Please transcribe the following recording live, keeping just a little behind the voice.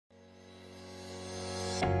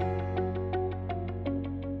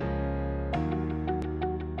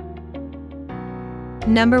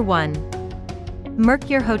Number 1.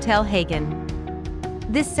 Mercure Hotel Hagen.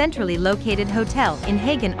 This centrally located hotel in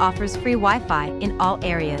Hagen offers free Wi-Fi in all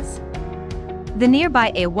areas. The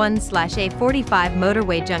nearby A1/A45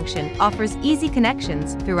 motorway junction offers easy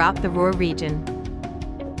connections throughout the Ruhr region.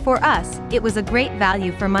 For us, it was a great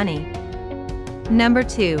value for money. Number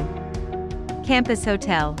 2. Campus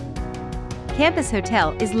Hotel. Campus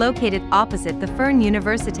Hotel is located opposite the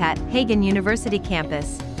Fernuniversität Hagen University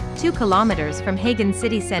campus, 2 kilometers from Hagen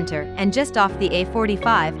city center and just off the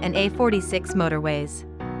A45 and A46 motorways.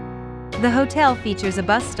 The hotel features a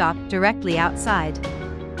bus stop directly outside.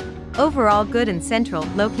 Overall good and central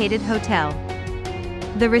located hotel.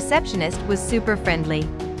 The receptionist was super friendly.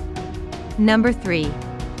 Number 3.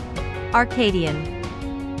 Arcadian.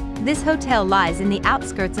 This hotel lies in the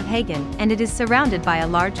outskirts of Hagen and it is surrounded by a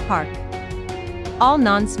large park. All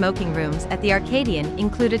non-smoking rooms at the Arcadian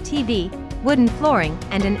include a TV, wooden flooring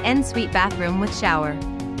and an en-suite bathroom with shower.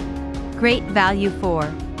 Great value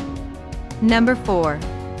for. Number 4.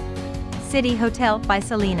 City Hotel by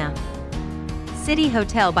Selina. City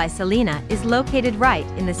Hotel by Selina is located right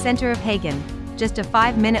in the center of Hagen, just a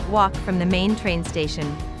 5-minute walk from the main train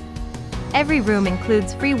station. Every room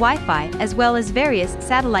includes free Wi-Fi as well as various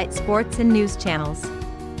satellite sports and news channels.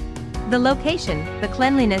 The location, the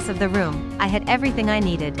cleanliness of the room, I had everything I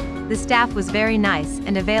needed. The staff was very nice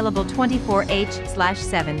and available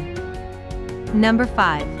 24/7. Number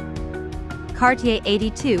 5. Quartier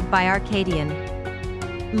 82 by Arcadian.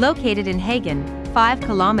 Located in Hagen, 5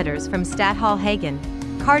 kilometers from Stadthalle Hagen,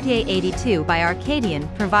 Quartier 82 by Arcadian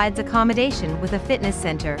provides accommodation with a fitness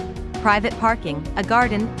center, private parking, a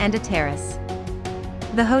garden and a terrace.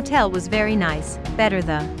 The hotel was very nice, better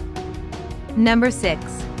the. Number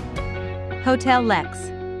 6. Hotel Lex.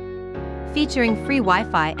 Featuring free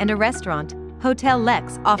Wi-Fi and a restaurant, Hotel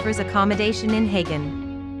Lex offers accommodation in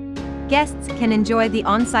Hagen. Guests can enjoy the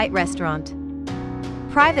on-site restaurant.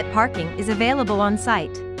 Private parking is available on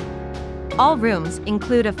site. All rooms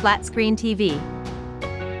include a flat-screen TV.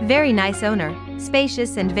 Very nice owner,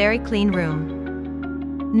 spacious and very clean room.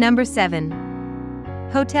 Number 7.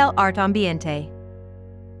 Hotel Art Ambiente.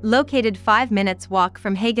 Located 5 minutes walk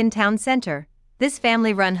from Hagen Town Center, this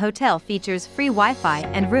family-run hotel features free Wi-Fi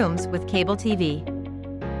and rooms with cable TV.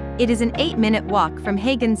 It is an 8-minute walk from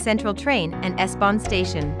Hagen Central Train and S-Bahn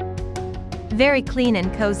station. Very clean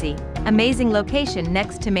and cozy, amazing location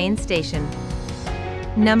next to main station.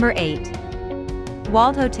 Number 8.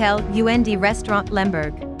 Waldhotel UND Restaurant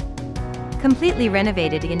Lemberg. Completely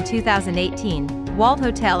renovated in 2018,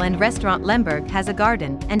 Waldhotel and Restaurant Lemberg has a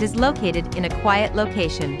garden and is located in a quiet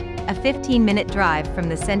location, a 15-minute drive from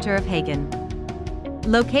the center of Hagen.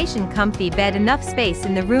 Location comfy bed, enough space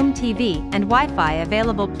in the room, TV and Wi-Fi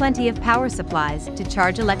available, plenty of power supplies to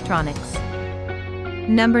charge electronics.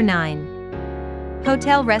 Number 9.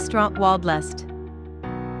 Hotel Restaurant Waldlust.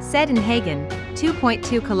 Set in Hagen,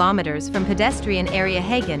 2.2 kilometers from pedestrian area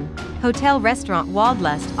Hagen, Hotel Restaurant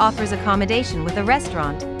Waldlust offers accommodation with a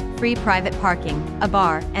restaurant, free private parking, a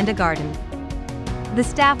bar and a garden. The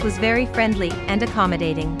staff was very friendly and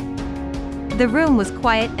accommodating. The room was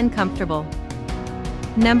quiet and comfortable.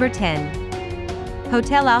 Number 10.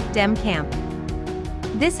 Hotel Auf dem Kamp.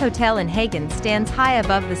 This hotel in Hagen stands high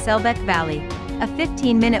above the Selbeck Valley, a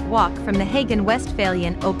 15-minute walk from the Hagen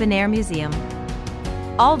Westphalian Open Air Museum.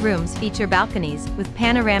 All rooms feature balconies with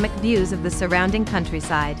panoramic views of the surrounding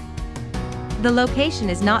countryside. The location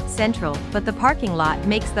is not central, but the parking lot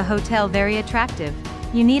makes the hotel very attractive.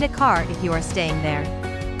 You need a car if you are staying there.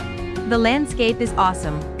 The landscape is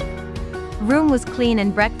awesome. Room was clean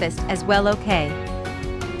and breakfast as well okay.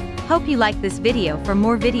 Hope you like this video. For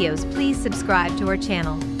more videos, please subscribe to our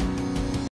channel.